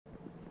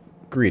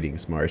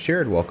Greetings, Marsh here,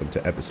 and welcome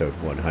to episode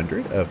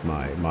 100 of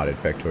my modded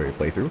Factorio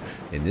playthrough.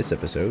 In this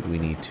episode, we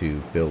need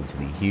to build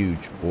the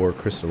huge ore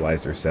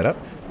crystallizer setup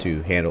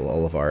to handle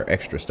all of our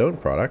extra stone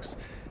products,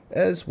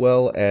 as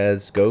well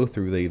as go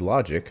through the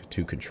logic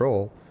to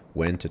control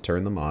when to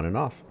turn them on and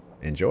off.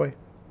 Enjoy!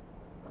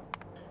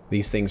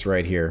 These things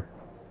right here,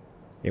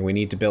 and we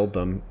need to build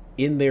them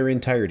in their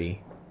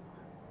entirety,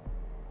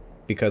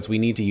 because we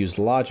need to use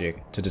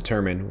logic to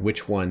determine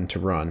which one to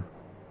run.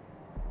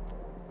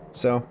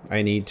 So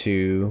I need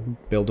to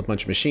build a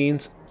bunch of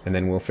machines, and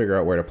then we'll figure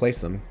out where to place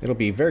them. It'll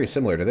be very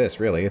similar to this,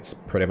 really. It's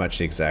pretty much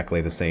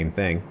exactly the same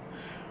thing.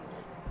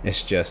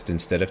 It's just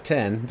instead of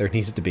 10, there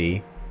needs to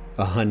be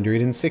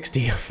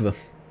 160 of them.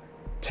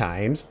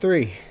 Times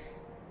 3.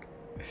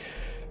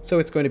 So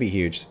it's going to be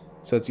huge.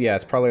 So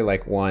it's probably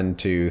like 1,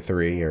 2,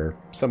 3, or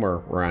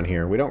somewhere around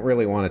here. We don't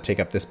really want to take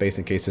up this space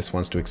in case this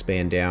wants to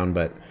expand down,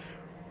 but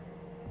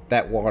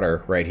that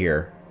water right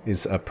here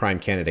is a prime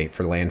candidate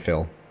for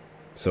landfill.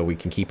 So we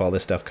can keep all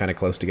this stuff kind of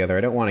close together.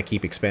 I don't want to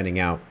keep expanding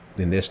out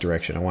in this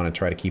direction. I want to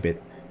try to keep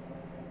it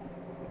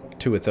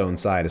to its own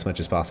side as much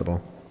as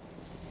possible.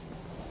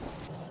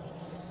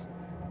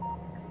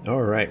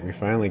 Alright, we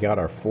finally got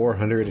our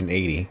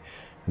 480.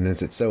 And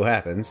as it so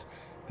happens,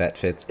 that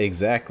fits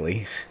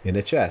exactly in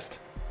a chest.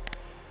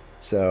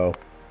 So,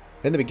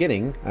 in the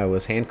beginning, I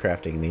was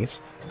handcrafting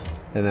these.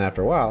 And then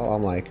after a while,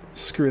 I'm like,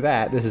 screw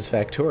that, this is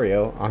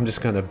Factorio. I'm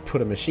just going to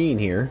put a machine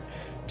here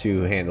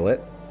to handle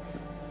it.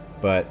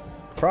 But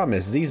problem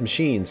is, these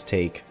machines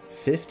take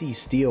 50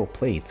 steel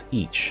plates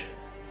each.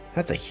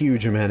 That's a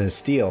huge amount of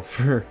steel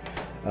for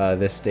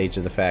this stage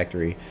of the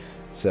factory.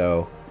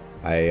 So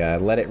I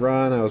let it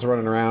run. I was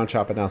running around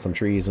chopping down some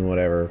trees and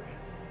whatever.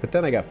 But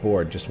then I got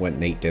bored, just went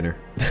and ate dinner.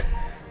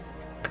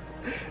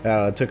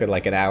 It took it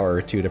like an hour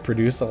or two to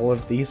produce all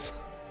of these.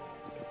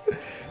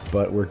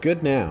 But we're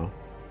good now.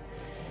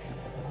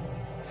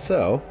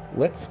 So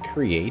let's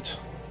create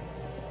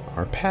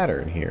our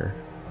pattern here.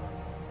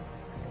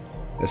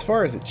 As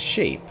far as its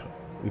shape,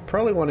 we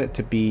probably want it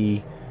to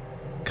be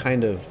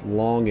kind of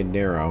long and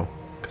narrow,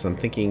 because I'm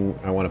thinking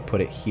I want to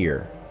put it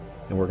here.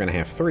 And we're going to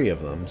have 3 of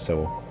them,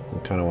 so we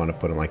kind of want to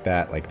put them like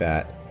that,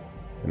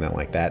 and then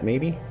like that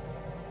maybe.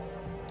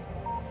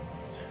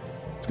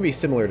 It's going to be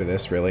similar to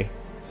this, really.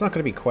 It's not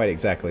going to be quite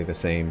exactly the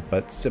same,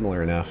 but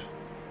similar enough.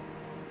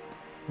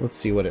 Let's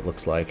see what it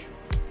looks like.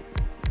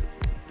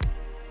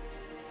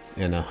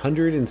 And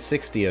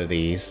 160 of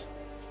these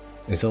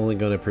is only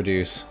going to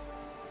produce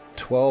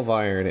 12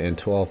 iron and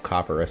 12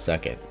 copper a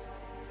second.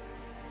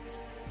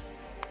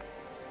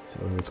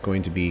 So it's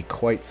going to be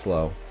quite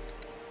slow.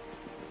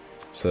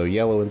 So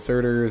yellow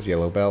inserters,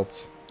 yellow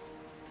belts.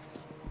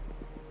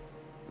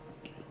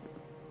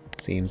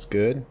 Seems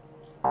good.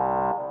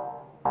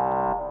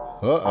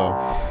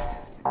 Uh-oh.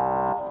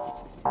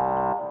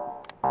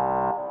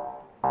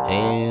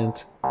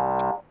 And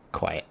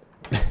quiet.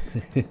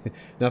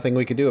 Nothing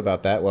we could do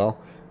about that. Well,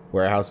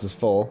 warehouse is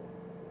full.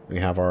 We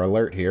have our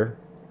alert here.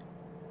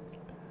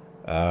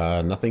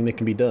 Nothing that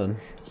can be done.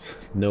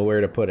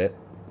 Nowhere to put it,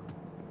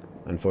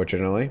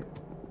 unfortunately.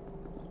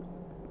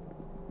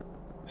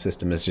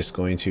 System is just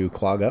going to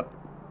clog up,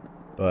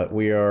 but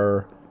we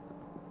are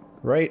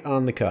right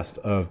on the cusp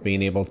of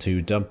being able to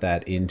dump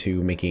that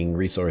into making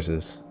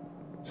resources.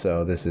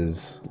 So this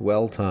is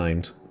well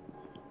timed.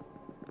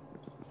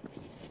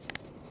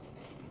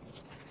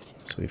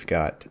 So we've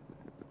got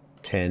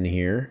 10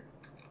 here.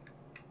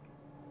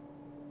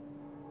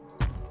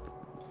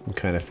 And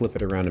kind of flip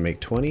it around to make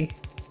 20.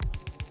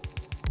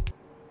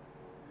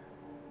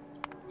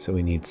 So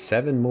we need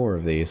 7 more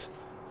of these.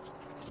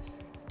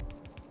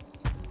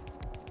 I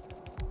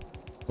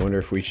wonder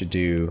if we should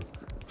do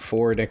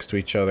 4 next to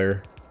each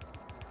other.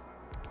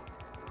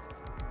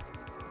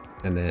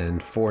 And then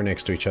 4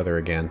 next to each other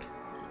again.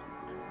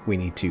 We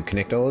need to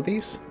connect all of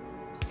these.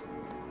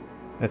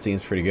 That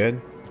seems pretty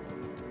good.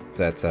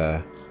 So that's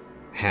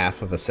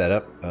half of a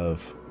setup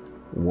of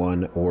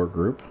 1 ore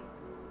group.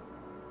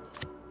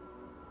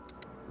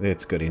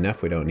 It's good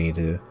enough. We don't need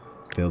to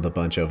build a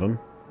bunch of them.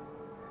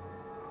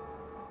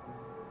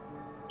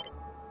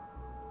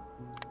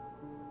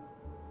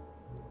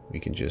 We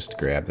can just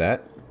grab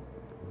that.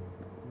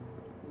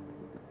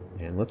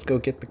 And let's go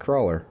get the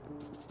crawler,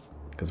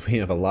 because we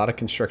have a lot of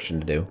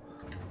construction to do.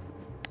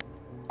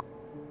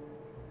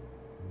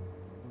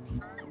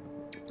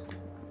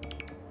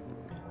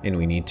 And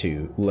we need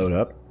to load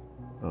up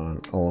on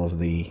all of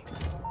the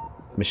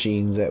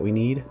machines that we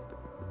need.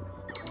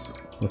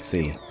 Let's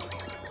see.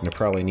 Gonna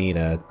probably need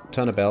a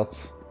ton of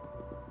belts,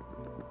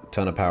 a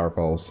ton of power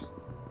poles,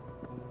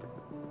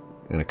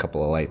 and a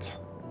couple of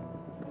lights.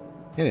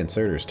 And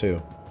inserters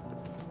too.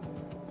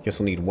 Guess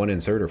we'll need 1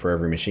 inserter for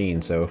every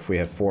machine, so if we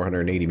have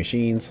 480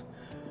 machines,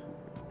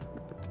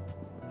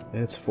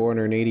 that's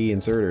 480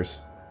 inserters.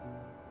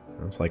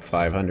 That's like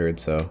 500,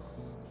 so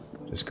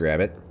just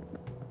grab it.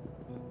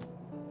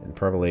 And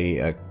probably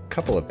a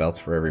couple of belts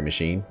for every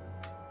machine.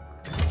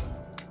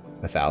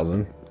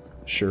 1,000.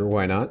 Sure,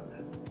 why not?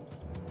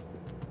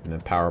 And a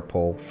power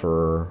pole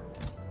for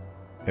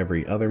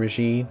every other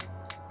machine.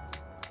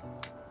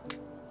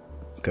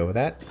 Let's go with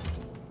that.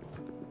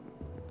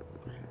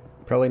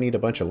 Probably need a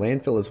bunch of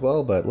landfill as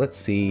well, but let's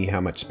see how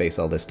much space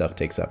all this stuff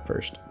takes up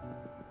first.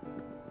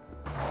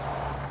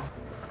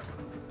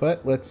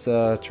 But let's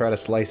try to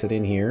slice it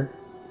in here.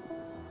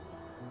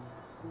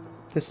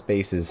 This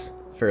space is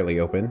fairly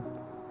open,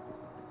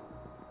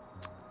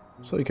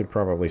 so we could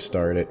probably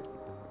start it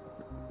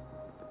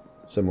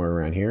somewhere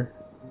around here.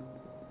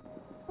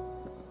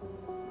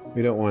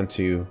 We don't want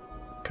to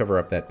cover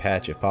up that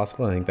patch if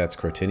possible. I think that's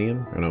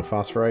crotinium, or no,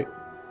 phosphorite.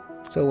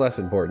 So less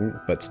important,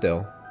 but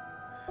still.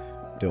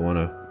 Don't want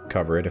to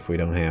cover it if we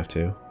don't have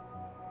to.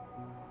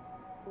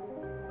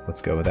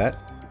 Let's go with that.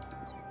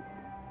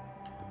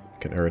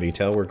 Can already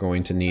tell we're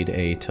going to need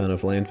a ton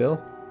of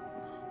landfill.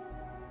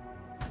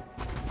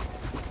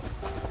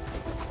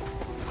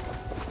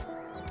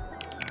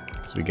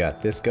 So we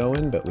got this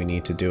going, but we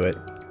need to do it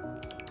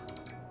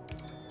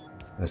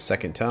a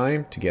second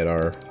time to get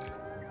our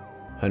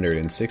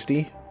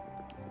 160.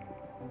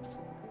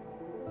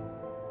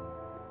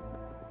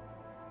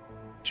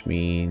 Which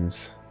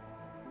means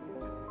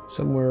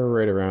somewhere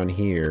right around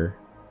here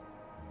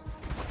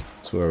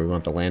is where we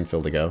want the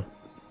landfill to go.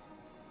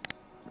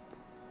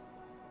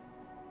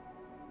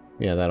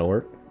 Yeah, that'll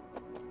work.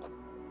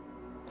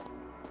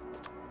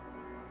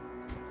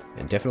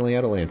 And definitely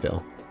out of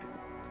landfill.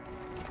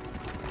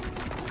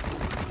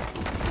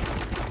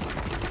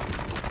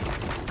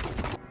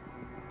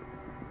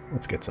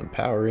 Let's get some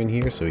power in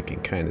here so we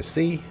can kind of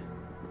see.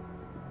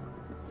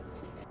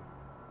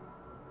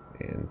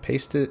 And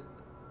paste it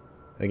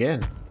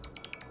again.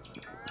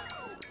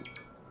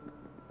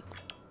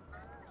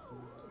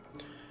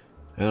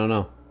 I don't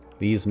know.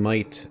 These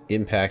might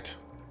impact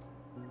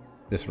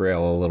this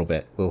rail a little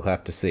bit. We'll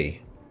have to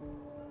see.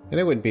 And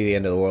it wouldn't be the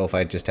end of the world if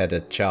I just had to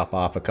chop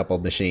off a couple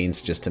of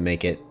machines just to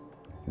make it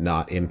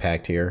not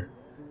impact here.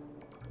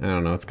 I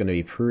don't know. It's going to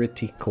be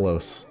pretty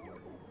close.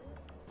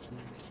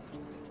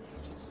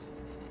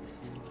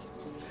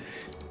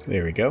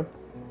 There we go.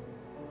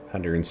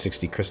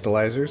 160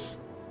 crystallizers.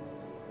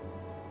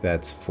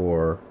 That's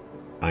for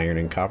iron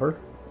and copper.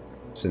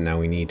 So now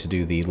we need to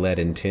do the lead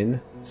and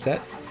tin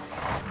set.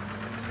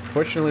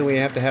 Fortunately, we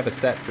have to have a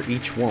set for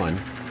each one.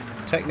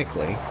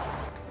 Technically,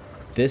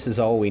 this is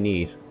all we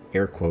need,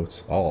 air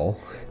quotes, all,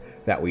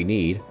 that we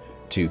need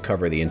to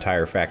cover the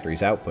entire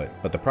factory's output.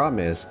 But the problem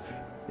is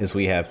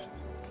we have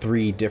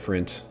 3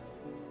 different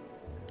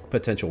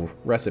potential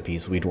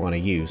recipes we'd want to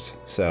use.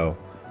 So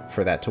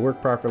for that to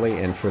work properly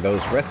and for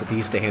those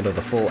recipes to handle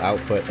the full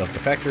output of the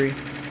factory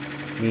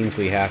means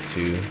we have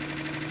to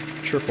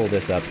triple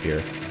this up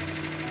here,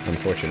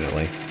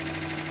 unfortunately.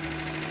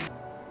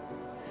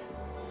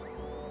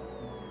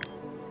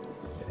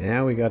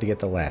 Now we got to get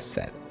the last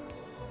set.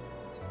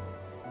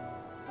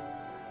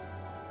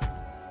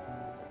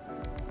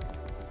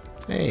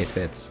 Hey, it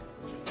fits.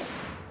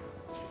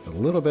 A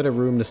little bit of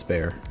room to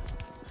spare.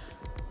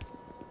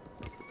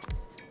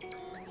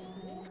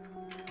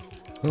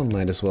 Well,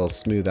 might as well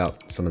smooth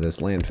out some of this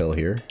landfill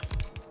here.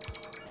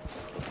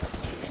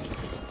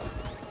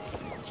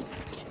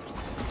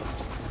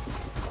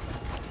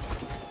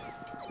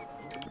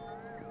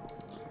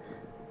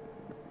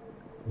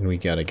 And we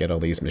gotta get all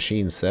these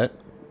machines set.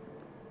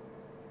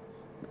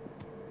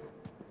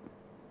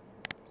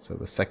 So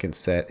the second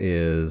set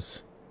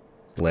is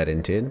lead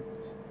and tin.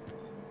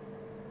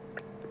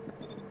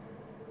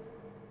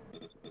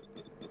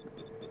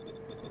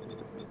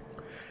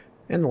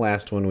 And the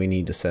last one we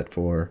need to set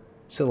for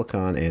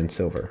silicon and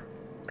silver.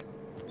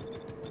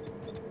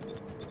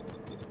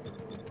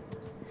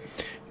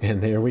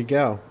 And there we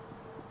go.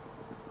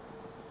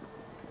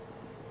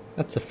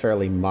 That's a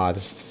fairly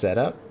modest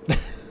setup.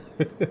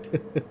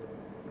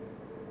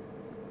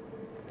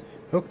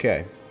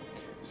 Okay,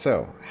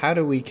 so how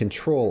do we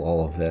control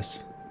all of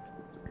this?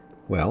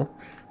 Well,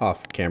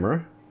 off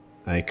camera,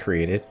 I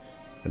created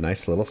a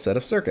nice little set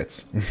of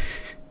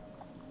circuits.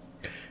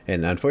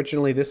 And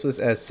unfortunately, this was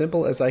as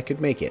simple as I could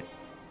make it.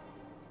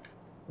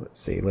 Let's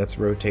see, let's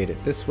rotate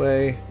it this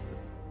way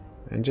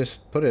and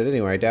just put it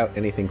anywhere. I doubt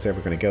anything's ever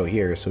going to go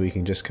here, so we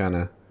can just kind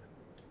of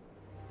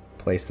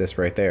place this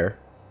right there.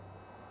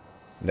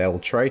 And I will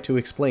try to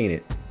explain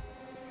it.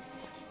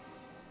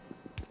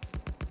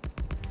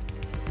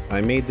 I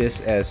made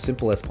this as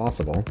simple as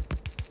possible,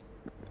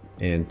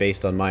 and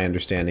based on my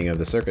understanding of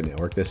the circuit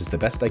network, this is the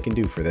best I can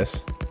do for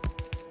this.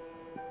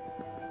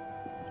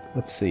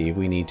 Let's see,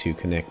 we need to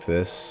connect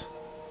this.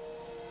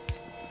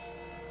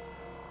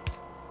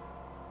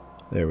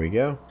 There we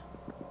go.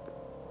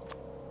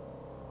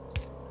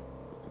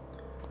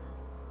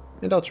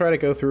 And I'll try to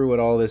go through what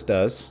all this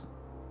does,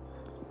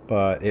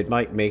 but it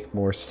might make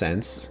more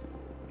sense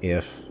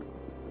if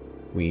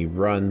we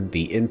run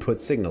the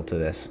input signal to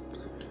this.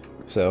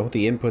 So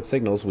the input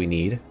signals we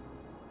need,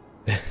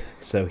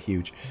 so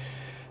huge,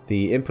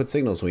 the input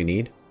signals we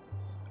need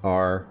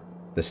are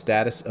the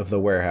status of the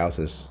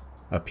warehouses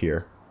up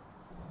here.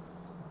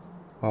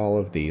 All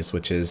of these,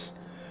 which is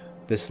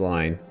this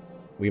line.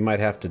 We might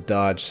have to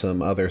dodge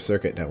some other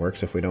circuit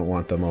networks if we don't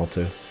want them all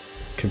to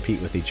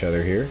compete with each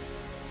other here.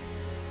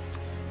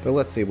 But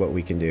let's see what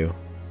we can do.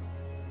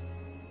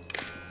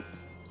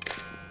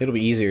 It'll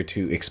be easier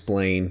to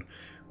explain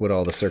what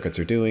all the circuits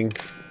are doing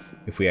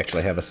if we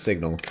actually have a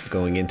signal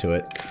going into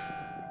it.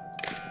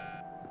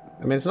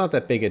 I mean, it's not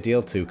that big a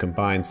deal to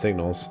combine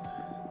signals.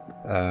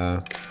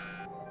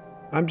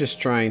 I'm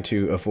just trying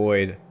to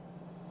avoid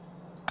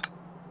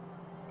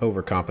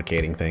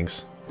overcomplicating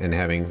things and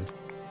having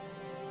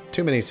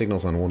too many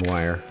signals on one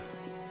wire.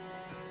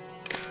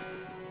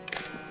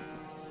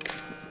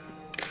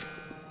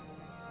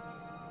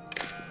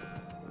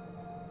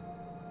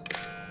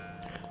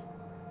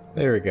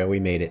 There we go, we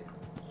made it.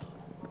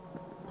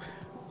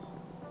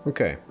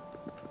 Okay.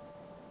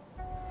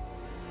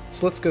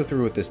 So let's go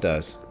through what this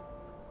does.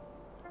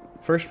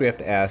 First we have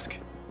to ask,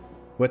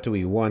 what do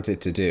we want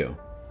it to do?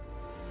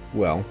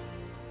 Well,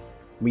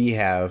 we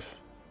have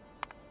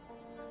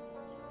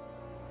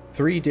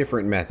 3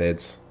 different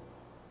methods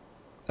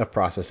of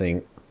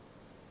processing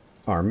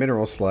our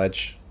mineral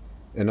sludge,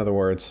 in other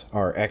words,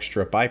 our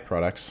extra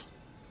byproducts,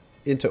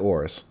 into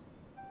ores.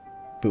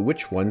 But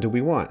which one do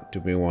we want? Do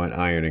we want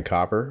iron and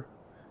copper,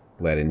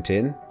 lead and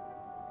tin,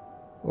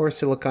 or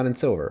silicon and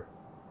silver?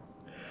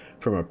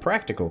 From a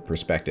practical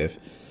perspective,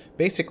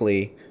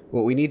 basically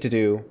what we need to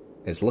do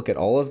is look at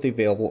all of the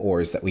available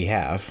ores that we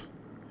have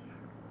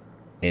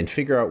and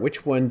figure out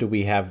which one do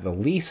we have the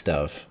least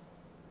of,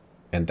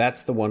 and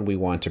that's the one we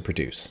want to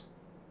produce.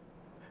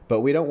 But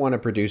we don't want to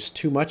produce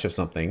too much of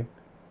something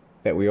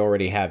that we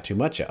already have too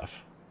much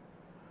of.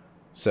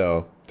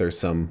 So there's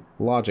some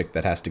logic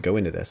that has to go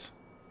into this.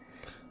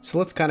 So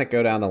let's kind of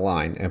go down the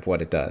line of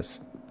what it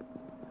does.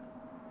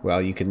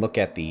 Well, you can look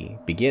at the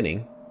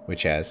beginning,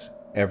 which has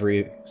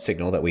every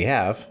signal that we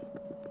have,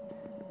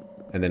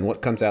 and then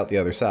what comes out the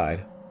other side?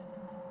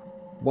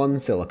 1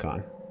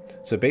 silicon.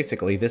 So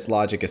basically, this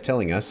logic is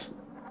telling us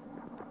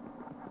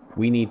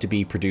we need to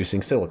be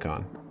producing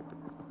silicon.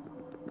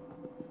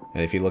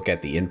 And if you look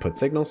at the input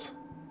signals,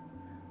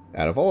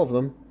 out of all of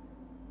them,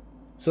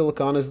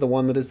 silicon is the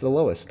one that is the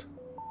lowest.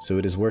 So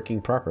it is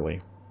working properly.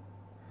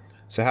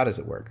 So how does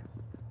it work?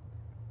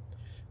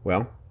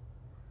 Well,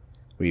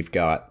 we've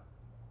got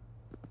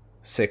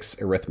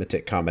 6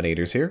 arithmetic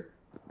combinators here.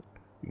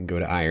 You can go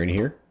to iron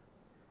here,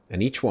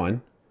 and each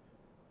one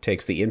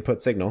takes the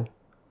input signal,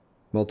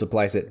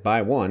 multiplies it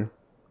by 1,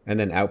 and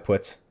then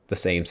outputs the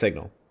same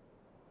signal.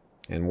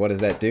 And what does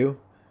that do?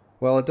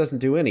 Well, it doesn't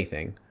do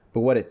anything,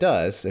 but what it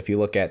does, if you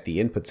look at the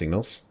input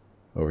signals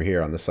over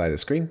here on the side of the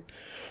screen,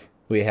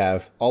 we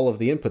have all of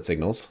the input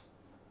signals,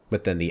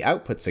 but then the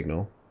output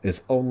signal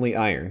is only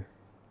iron.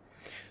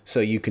 So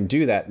you can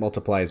do that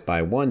multiplies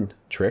by 1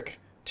 trick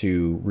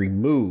to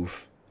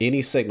remove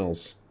any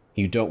signals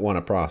you don't want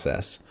to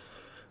process.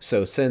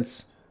 So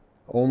since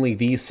only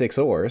these 6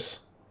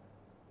 ores,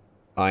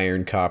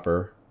 iron,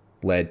 copper,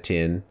 lead,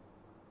 tin,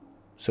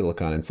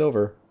 silicon, and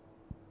silver,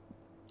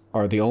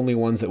 are the only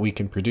ones that we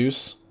can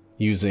produce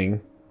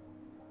using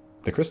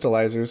the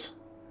crystallizers,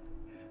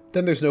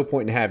 then there's no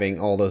point in having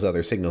all those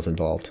other signals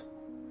involved.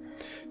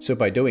 So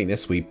by doing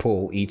this, we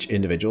pull each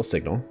individual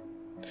signal.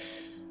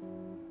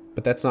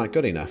 But that's not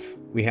good enough.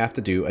 We have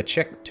to do a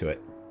check to it.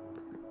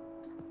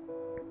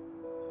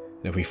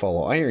 And if we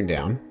follow iron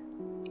down,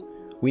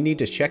 we need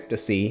to check to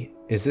see,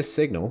 is this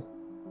signal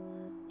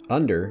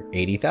under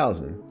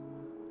 80,000?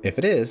 If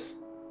it is,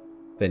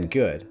 then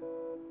good.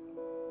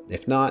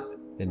 If not,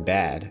 then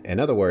bad. In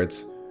other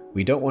words,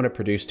 we don't want to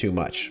produce too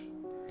much.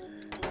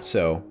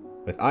 So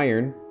with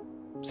iron,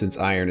 since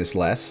iron is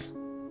less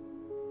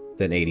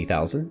than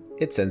 80,000,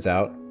 it sends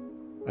out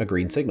a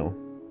green signal.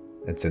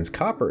 And since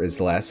copper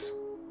is less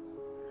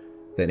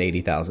than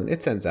 80,000,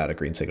 it sends out a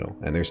green signal.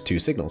 And there's 2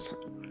 signals.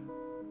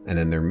 And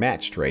then they're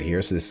matched right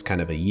here, so this is kind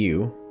of a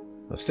U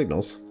of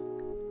signals.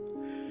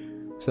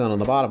 So then on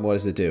the bottom, what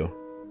does it do?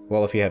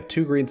 Well, if you have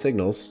 2 green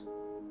signals,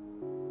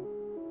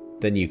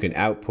 then you can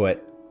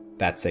output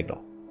that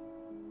signal.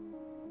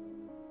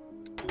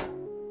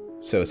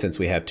 So since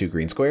we have 2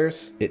 green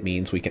squares, it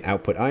means we can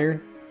output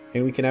iron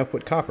and we can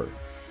output copper.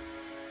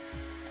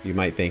 You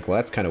might think, well,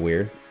 that's kind of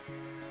weird.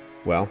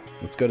 Well,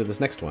 let's go to this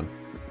next one.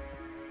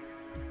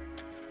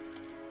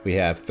 We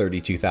have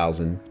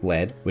 32,000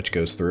 lead, which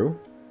goes through,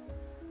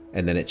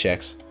 and then it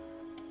checks.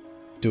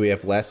 Do we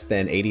have less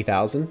than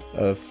 80,000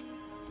 of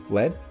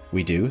lead?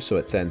 We do, so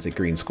it sends a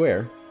green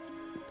square.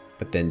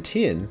 But then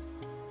tin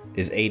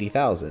is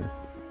 80,000.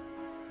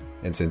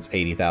 And since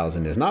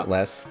 80,000 is not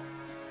less,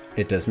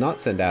 it does not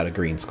send out a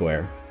green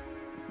square.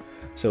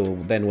 So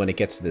then when it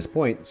gets to this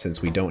point,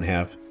 since we don't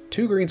have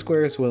 2 green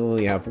squares, we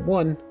only have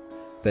 1,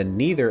 then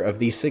neither of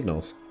these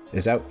signals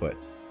is output.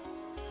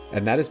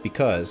 And that is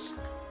because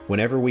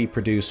whenever we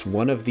produce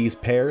one of these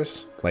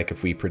pairs, like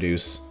if we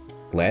produce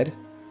lead,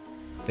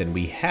 then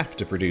we have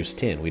to produce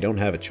tin. We don't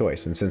have a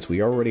choice. And since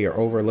we already are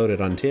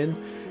overloaded on tin,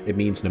 it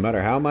means no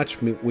matter how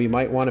much we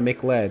might want to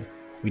make lead,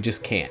 we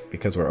just can't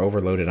because we're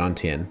overloaded on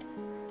tin.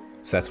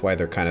 So that's why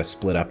they're kind of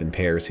split up in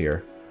pairs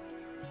here.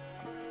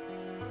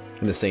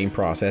 And the same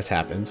process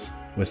happens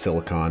with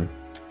silicon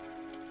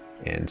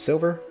and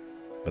silver,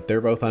 but they're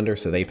both under,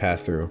 so they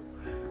pass through.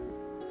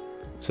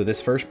 So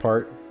this first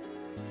part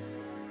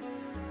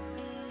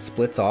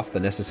splits off the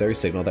necessary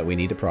signal that we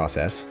need to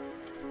process.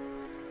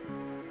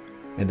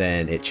 and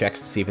then it checks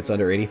to see if it's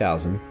under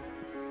 80,000.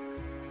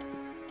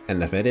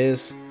 And if it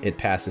is, it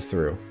passes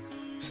through.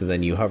 So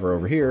then you hover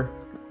over here,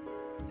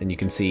 and you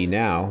can see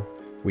now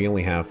we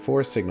only have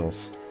 4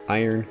 signals: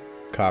 iron,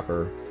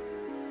 copper,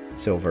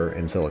 silver,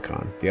 and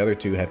silicon. The other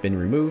 2 have been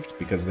removed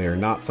because they are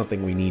not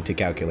something we need to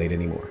calculate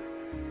anymore.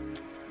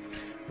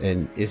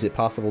 And is it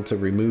possible to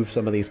remove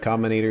some of these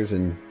combinators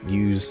and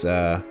use,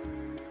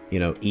 you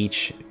know,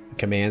 each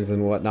commands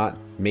and whatnot?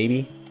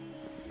 Maybe.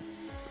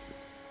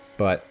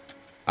 But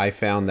I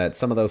found that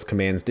some of those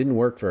commands didn't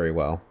work very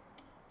well.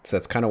 So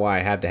that's kind of why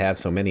I had to have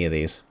so many of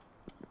these.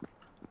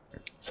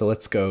 So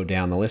let's go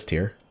down the list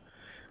here.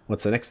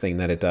 What's the next thing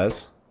that it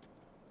does?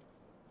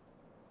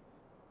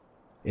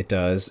 It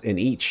does in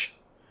each.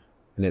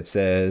 And it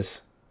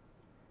says,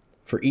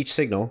 for each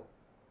signal,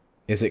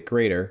 is it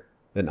greater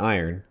than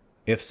iron?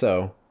 If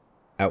so,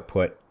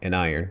 output an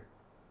iron.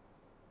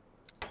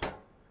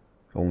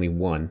 Only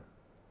 1.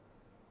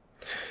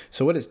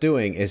 So what it's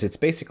doing is it's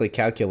basically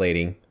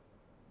calculating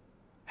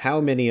how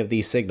many of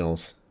these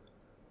signals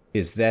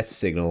is that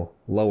signal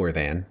lower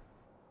than.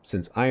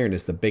 Since iron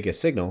is the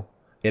biggest signal,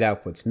 it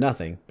outputs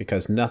nothing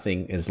because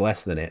nothing is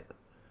less than it.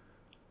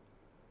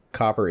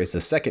 Copper is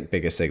the second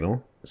biggest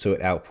signal, so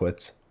it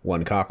outputs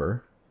 1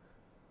 copper.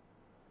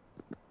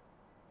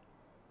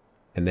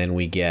 And then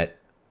we get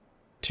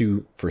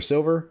 2 for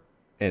silver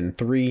and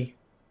 3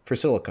 for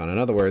silicon. In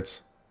other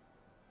words,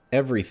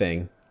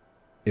 everything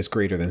is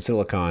greater than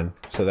silicon,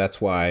 so that's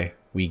why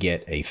we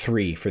get a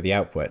 3 for the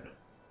output.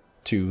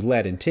 To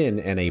lead and tin,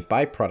 and a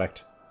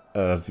byproduct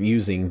of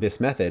using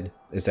this method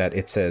is that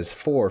it says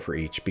 4 for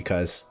each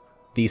because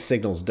these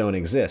signals don't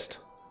exist.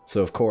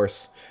 So of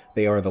course,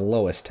 they are the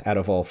lowest out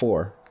of all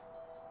 4.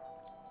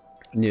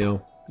 You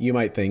know, you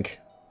might think,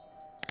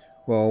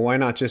 well, why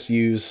not just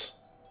use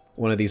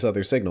one of these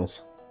other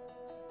signals?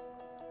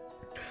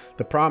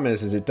 The problem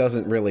is it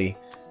doesn't really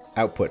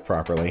output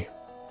properly.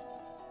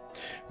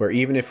 Where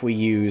even if we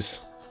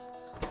use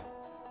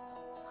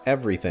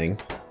everything,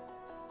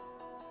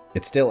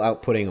 it's still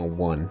outputting a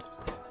 1.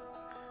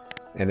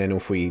 And then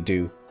if we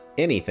do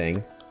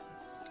anything,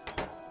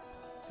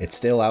 it's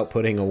still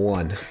outputting a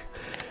 1.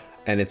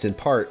 And it's in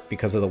part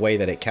because of the way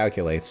that it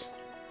calculates.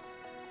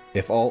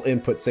 If all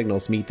input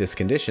signals meet this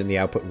condition, the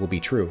output will be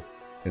true.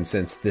 And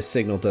since this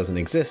signal doesn't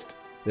exist,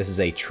 this is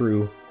a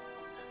true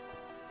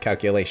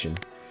calculation.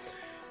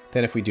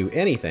 Then if we do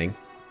anything,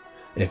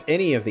 if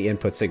any of the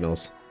input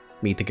signals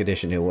meet the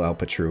condition, it will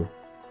output true.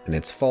 And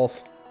it's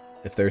false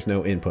if there's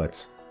no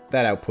inputs.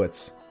 That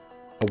outputs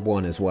a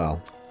 1 as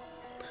well.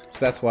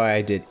 So that's why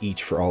I did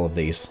each for all of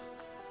these.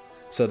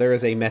 So there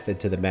is a method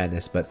to the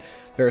madness, but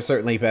there are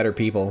certainly better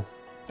people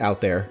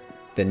out there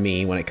than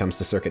me when it comes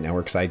to circuit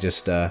networks. I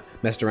just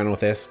messed around with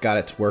this, got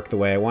it to work the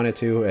way I wanted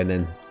to, and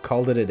then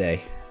called it a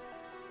day.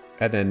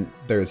 And then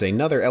there's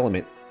another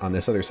element on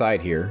this other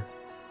side here.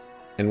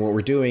 And what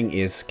we're doing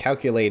is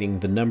calculating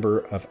the number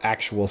of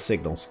actual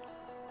signals.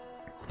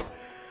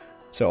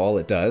 So all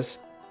it does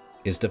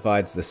is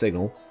divides the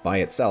signal by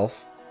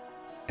itself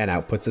and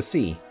outputs a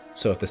C.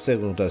 So if the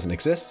signal doesn't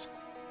exist,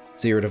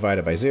 0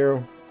 divided by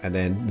 0, and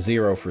then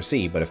 0 for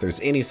C. But if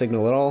there's any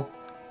signal at all,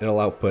 it'll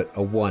output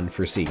a 1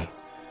 for C.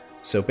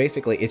 So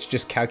basically it's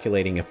just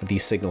calculating if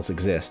these signals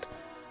exist.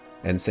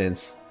 And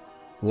since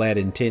lead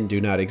and tin do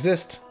not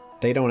exist,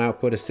 they don't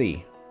output a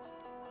C.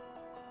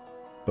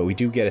 But we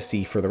do get a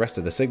C for the rest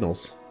of the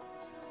signals.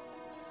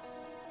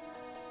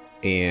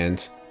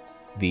 And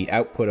the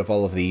output of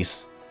all of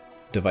these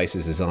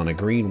devices is on a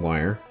green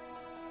wire.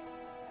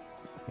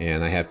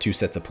 And I have 2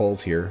 sets of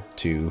poles here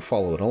to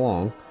follow it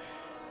along,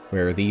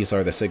 where these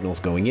are the signals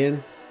going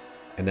in,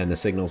 and then the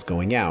signals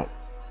going out.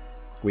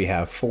 We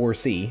have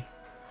 4C,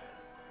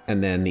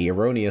 and then the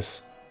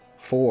erroneous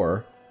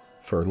 4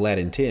 for lead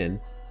and tin,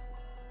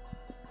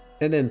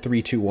 and then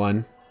 3, 2,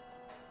 1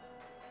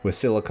 with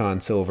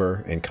silicon,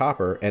 silver, and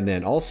copper, and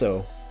then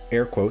also,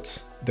 air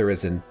quotes, there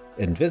is an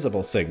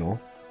invisible signal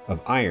of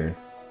iron.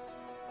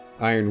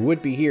 Iron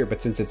would be here,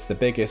 but since it's the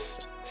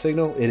biggest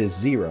signal, it is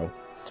 0,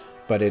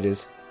 but it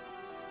is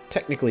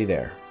technically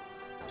there.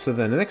 So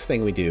then the next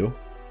thing we do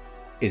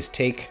is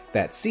take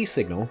that C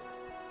signal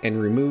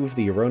and remove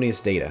the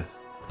erroneous data.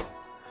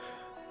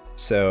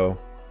 So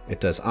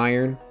it does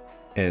iron,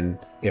 and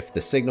if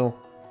the signal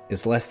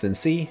is less than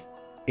C,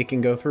 it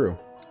can go through.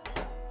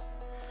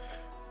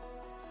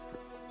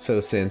 So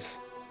since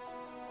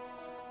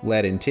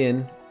lead and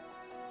tin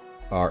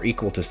are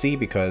equal to C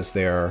because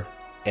they are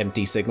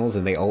empty signals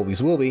and they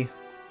always will be,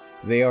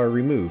 they are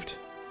removed.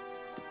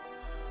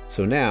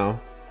 So now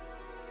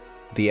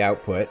the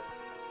output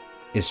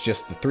is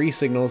just the 3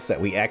 signals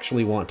that we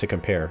actually want to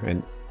compare.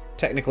 And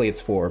technically it's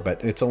 4,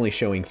 but it's only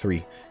showing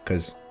 3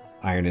 because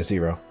iron is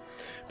 0.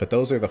 But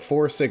those are the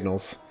 4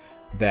 signals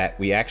that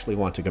we actually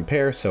want to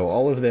compare. So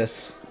all of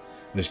this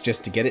was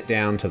just to get it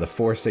down to the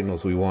 4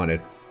 signals we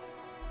wanted.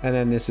 And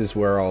then this is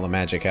where all the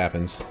magic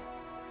happens,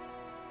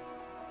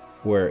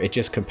 where it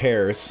just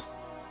compares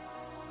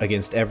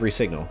against every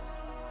signal.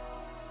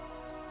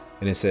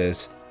 And it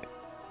says,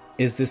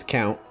 is this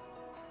count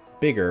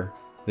bigger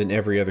than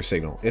every other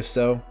signal? If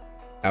so,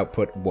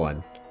 output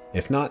 1.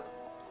 If not,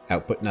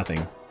 output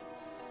nothing.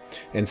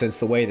 And since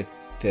the way that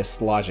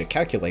this logic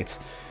calculates,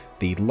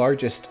 the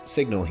largest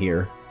signal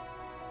here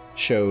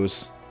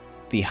shows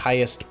the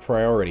highest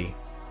priority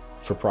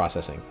for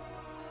processing.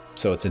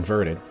 So it's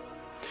inverted.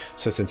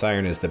 So since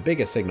iron is the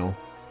biggest signal,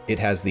 it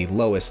has the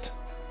lowest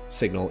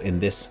signal in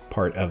this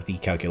part of the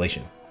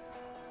calculation.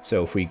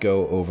 So if we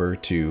go over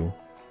to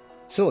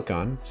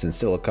silicon, since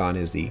silicon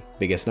is the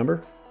biggest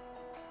number,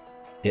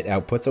 it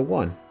outputs a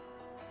 1.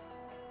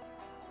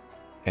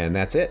 And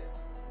that's it.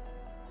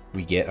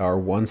 We get our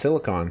 1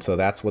 silicon. So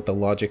that's what the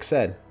logic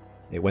said.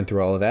 It went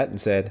through all of that and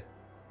said,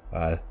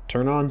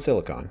 turn on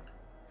silicon.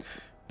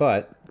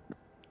 But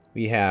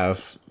we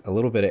have a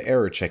little bit of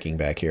error checking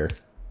back here,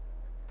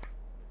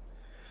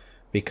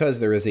 because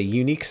there is a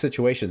unique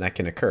situation that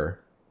can occur.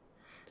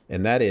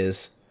 And that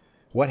is,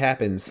 what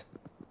happens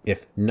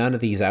if none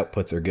of these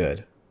outputs are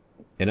good?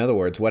 In other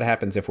words, what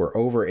happens if we're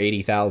over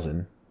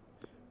 80,000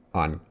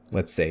 on,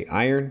 let's say,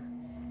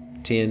 iron,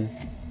 tin,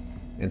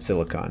 and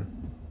silicon?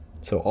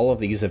 So all of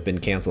these have been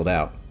canceled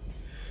out.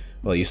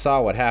 Well, you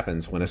saw what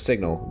happens when a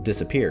signal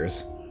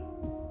disappears,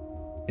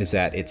 is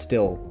that it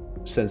still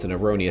sends an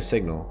erroneous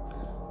signal.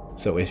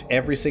 So if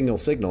every single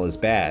signal is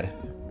bad,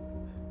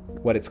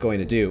 what it's going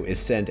to do is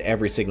send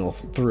every signal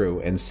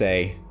through and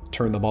say,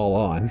 turn them all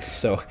on.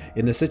 So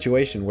in the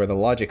situation where the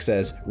logic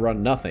says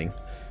run nothing,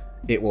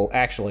 it will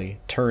actually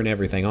turn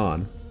everything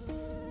on.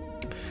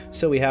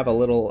 So we have a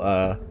little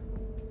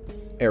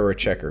error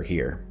checker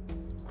here.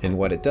 And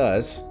what it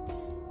does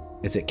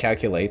is it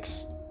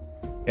calculates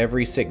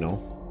every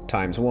signal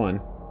times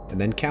 1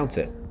 and then counts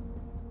it.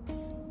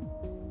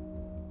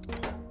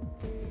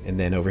 And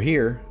then over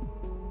here,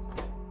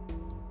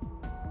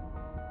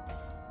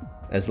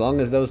 as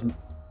long as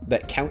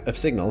that count of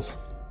signals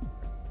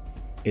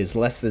is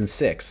less than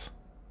 6,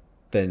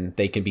 then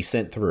they can be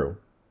sent through.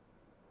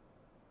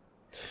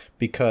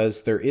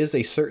 Because there is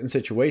a certain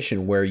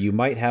situation where you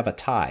might have a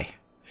tie,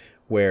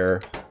 where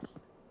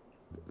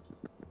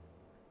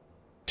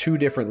 2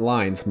 different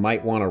lines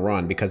might want to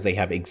run because they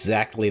have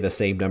exactly the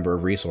same number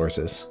of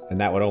resources, and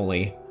that would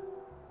only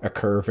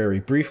occur very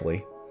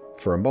briefly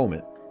for a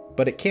moment,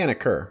 but it can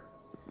occur.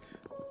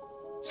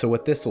 So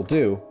what this will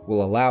do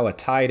will allow a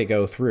tie to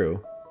go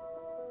through.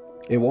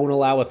 It won't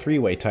allow a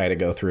 3-way tie to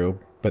go through,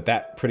 but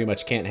that pretty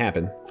much can't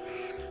happen.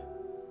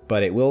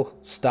 But it will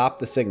stop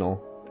the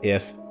signal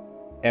if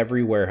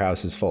every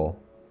warehouse is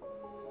full.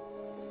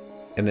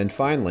 And then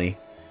finally,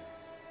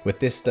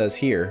 what this does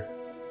here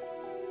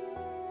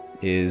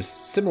is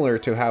similar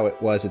to how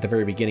it was at the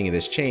very beginning of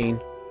this chain,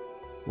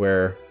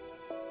 where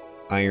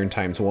iron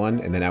times 1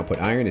 and then output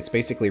iron. It's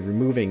basically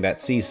removing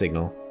that C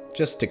signal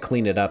just to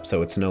clean it up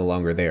so it's no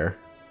longer there.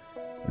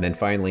 And then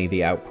finally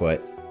the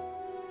output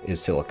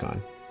is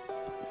silicon.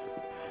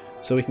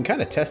 So we can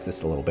kind of test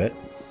this a little bit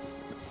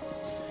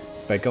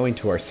by going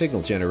to our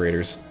signal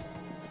generators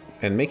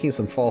and making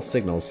some false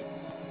signals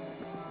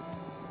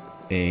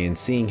and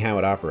seeing how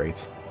it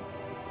operates.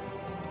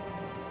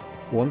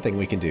 One thing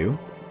we can do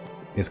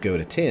is go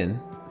to tin,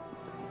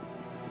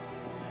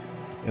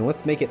 and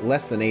let's make it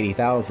less than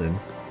 80,000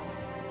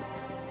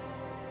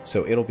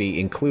 so it'll be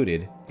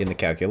included in the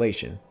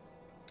calculation.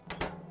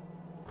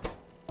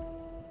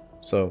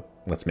 So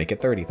let's make it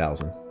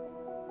 30,000.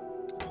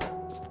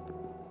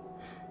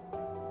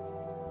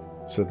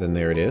 So then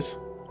there it is.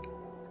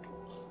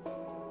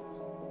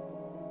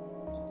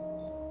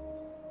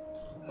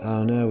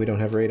 Oh no, we don't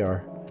have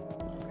radar.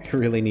 We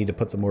really need to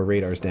put some more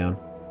radars down.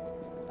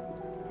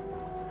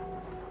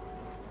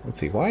 Let's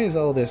see, why is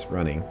all this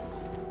running?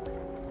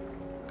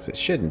 Because it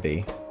shouldn't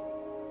be.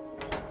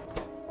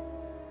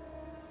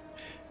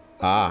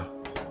 Ah,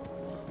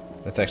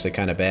 that's actually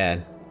kind of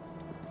bad.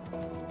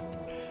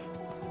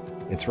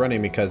 It's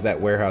running because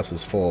that warehouse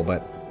is full,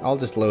 but I'll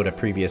just load a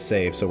previous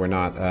save so we're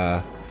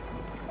not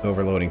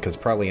overloading, because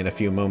probably in a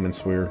few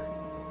moments we're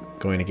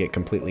going to get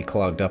completely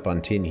clogged up on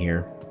tin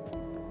here.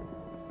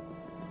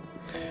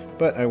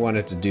 But I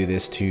wanted to do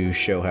this to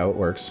show how it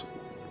works.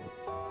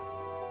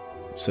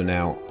 So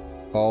now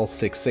all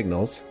 6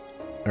 signals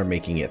are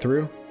making it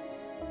through,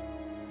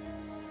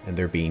 and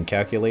they're being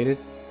calculated,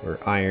 where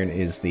iron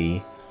is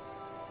the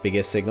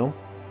biggest signal,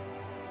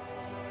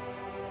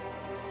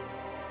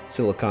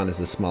 silicon is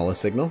the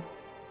smallest signal,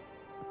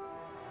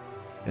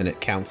 and it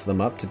counts them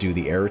up to do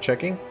the error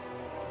checking,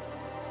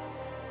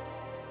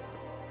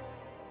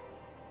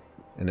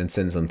 and then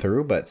sends them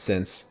through. But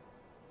since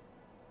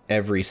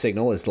every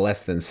signal is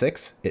less than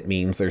 6, it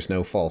means there's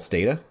no false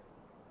data,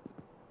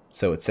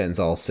 so it sends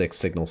all 6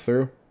 signals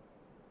through.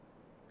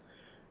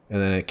 And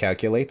then it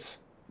calculates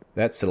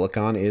that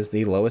silicon is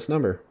the lowest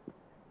number.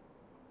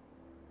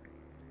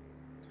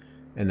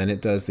 And then it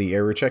does the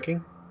error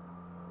checking.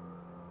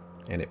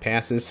 And it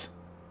passes.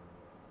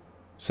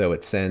 So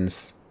it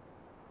sends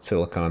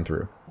silicon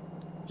through.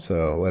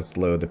 So let's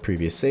load the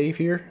previous save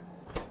here.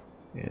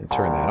 And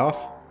turn that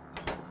off.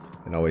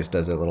 It always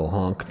does that little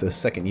honk the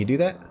second you do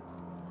that.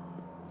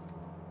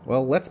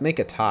 Well, let's make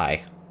a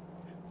tie.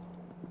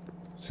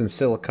 Since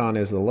silicon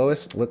is the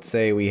lowest, let's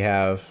say we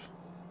have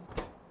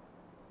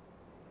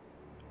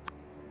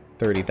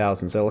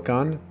 30,000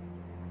 silicon,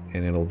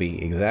 and it'll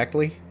be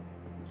exactly.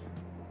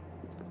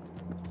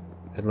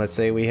 And let's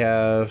say we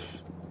have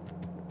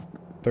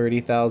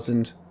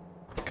 30,000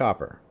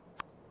 copper.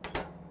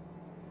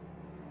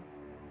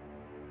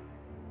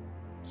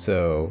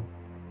 So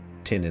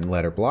tin and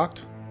lead are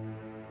blocked,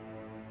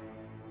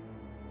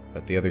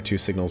 but the other two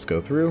signals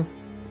go through,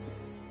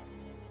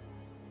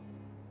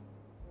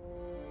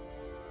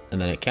 and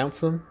then it counts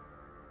them,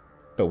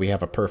 but we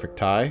have a perfect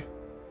tie.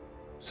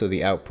 So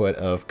the output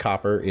of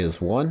copper is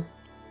 1.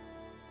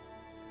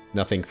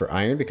 Nothing for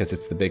iron because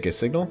it's the biggest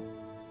signal.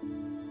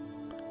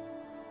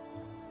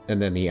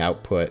 And then the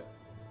output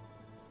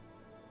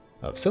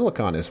of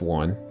silicon is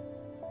 1.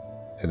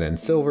 And then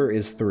silver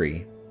is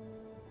 3.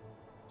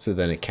 So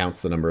then it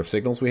counts the number of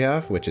signals we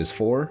have, which is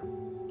 4.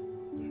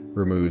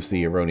 Removes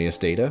the erroneous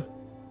data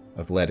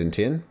of lead and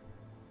tin.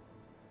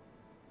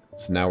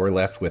 So now we're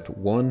left with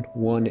 1,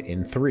 1,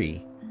 and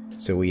 3.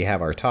 So we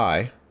have our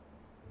tie.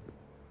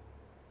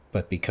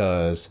 But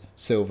because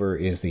silver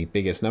is the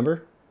biggest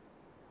number,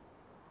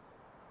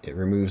 it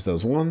removes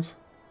those 1s,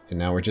 and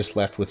now we're just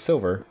left with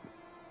silver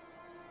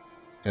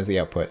as the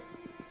output.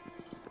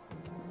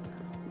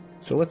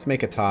 So let's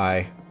make a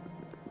tie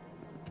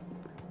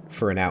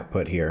for an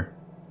output here.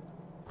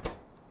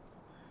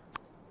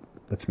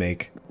 Let's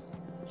make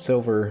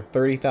silver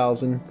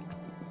 30,000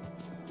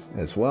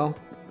 as well.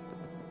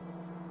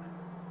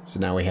 So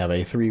now we have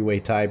a 3-way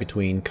tie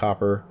between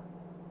copper,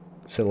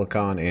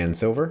 silicon, and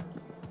silver.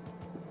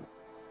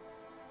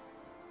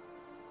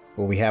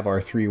 Well, we have our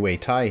 3-way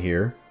tie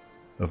here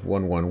of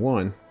 1, 1,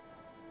 1,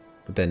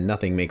 but then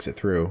nothing makes it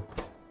through.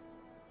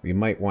 We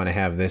might want to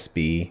have this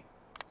be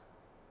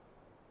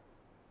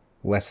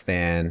less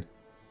than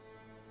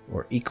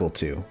or equal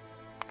to.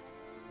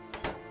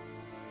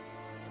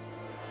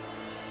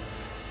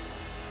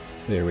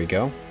 There we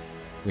go.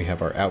 We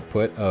have our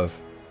output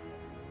of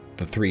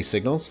the 3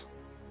 signals.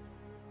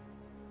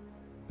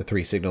 The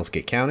 3 signals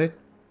get counted.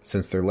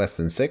 Since they're less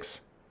than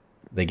 6,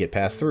 they get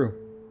passed through.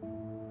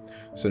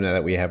 So now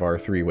that we have our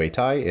 3-way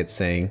tie, it's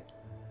saying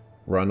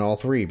run all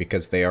 3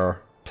 because they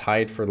are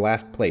tied for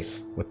last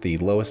place with the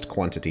lowest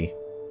quantity.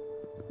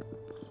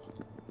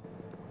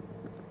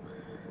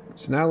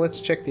 So now let's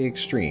check the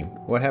extreme.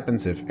 What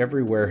happens if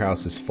every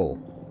warehouse is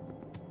full?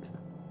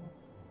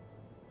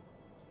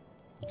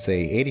 Let's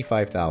say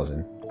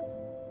 85,000.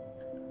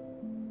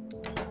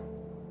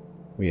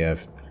 We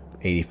have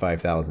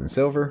 85,000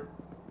 silver.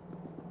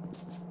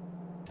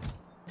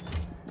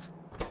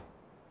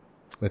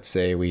 Let's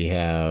say we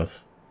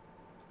have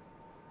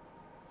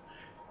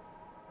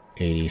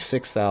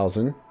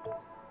 86,000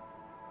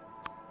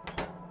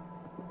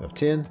 of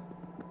tin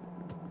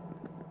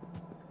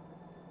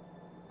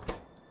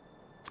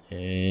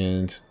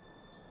and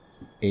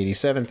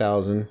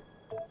 87,000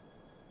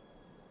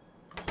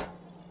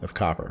 of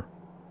copper.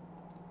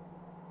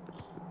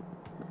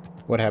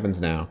 What happens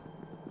now?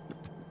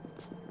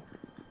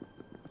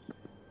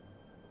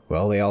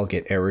 Well, they all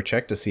get error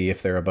checked to see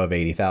if they're above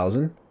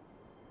 80,000.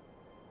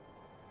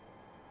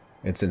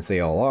 And since they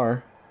all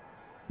are,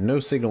 no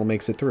signal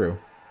makes it through.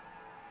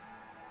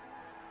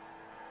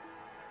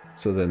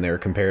 So then they're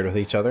compared with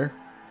each other.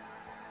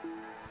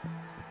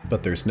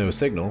 But there's no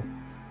signal,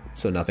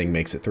 so nothing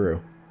makes it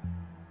through.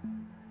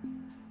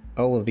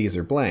 All of these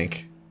are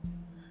blank,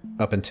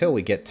 up until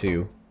we get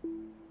to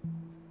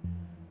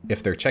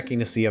if they're checking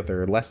to see if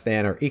they're less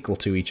than or equal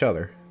to each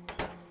other,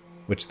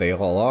 which they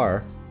all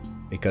are,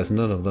 because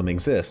none of them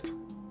exist.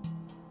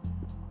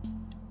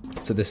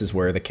 So this is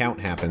where the count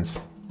happens.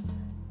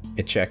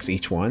 It checks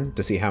each one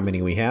to see how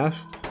many we have.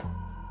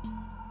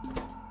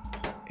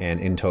 And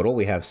in total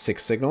we have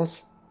 6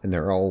 signals, and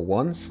they're all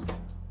 1s.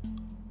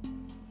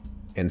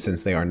 And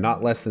since they are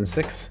not less than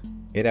 6,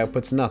 it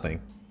outputs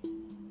nothing.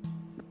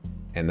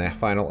 And the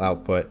final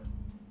output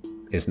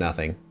is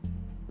nothing,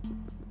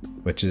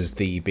 which is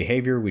the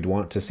behavior we'd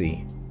want to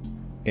see.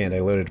 And I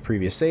loaded a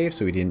previous save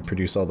so we didn't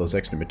produce all those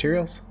extra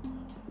materials.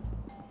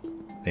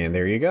 And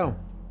there you go.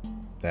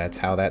 That's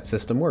how that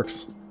system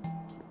works.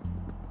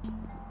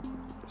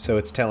 So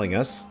it's telling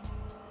us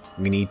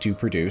we need to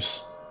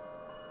produce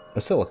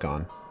a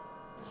silicon.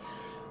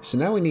 So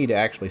now we need to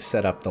actually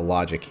set up the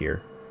logic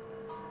here.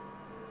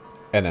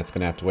 And that's going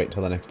to have to wait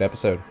until the next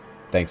episode.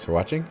 Thanks for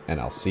watching, and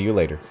I'll see you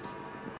later.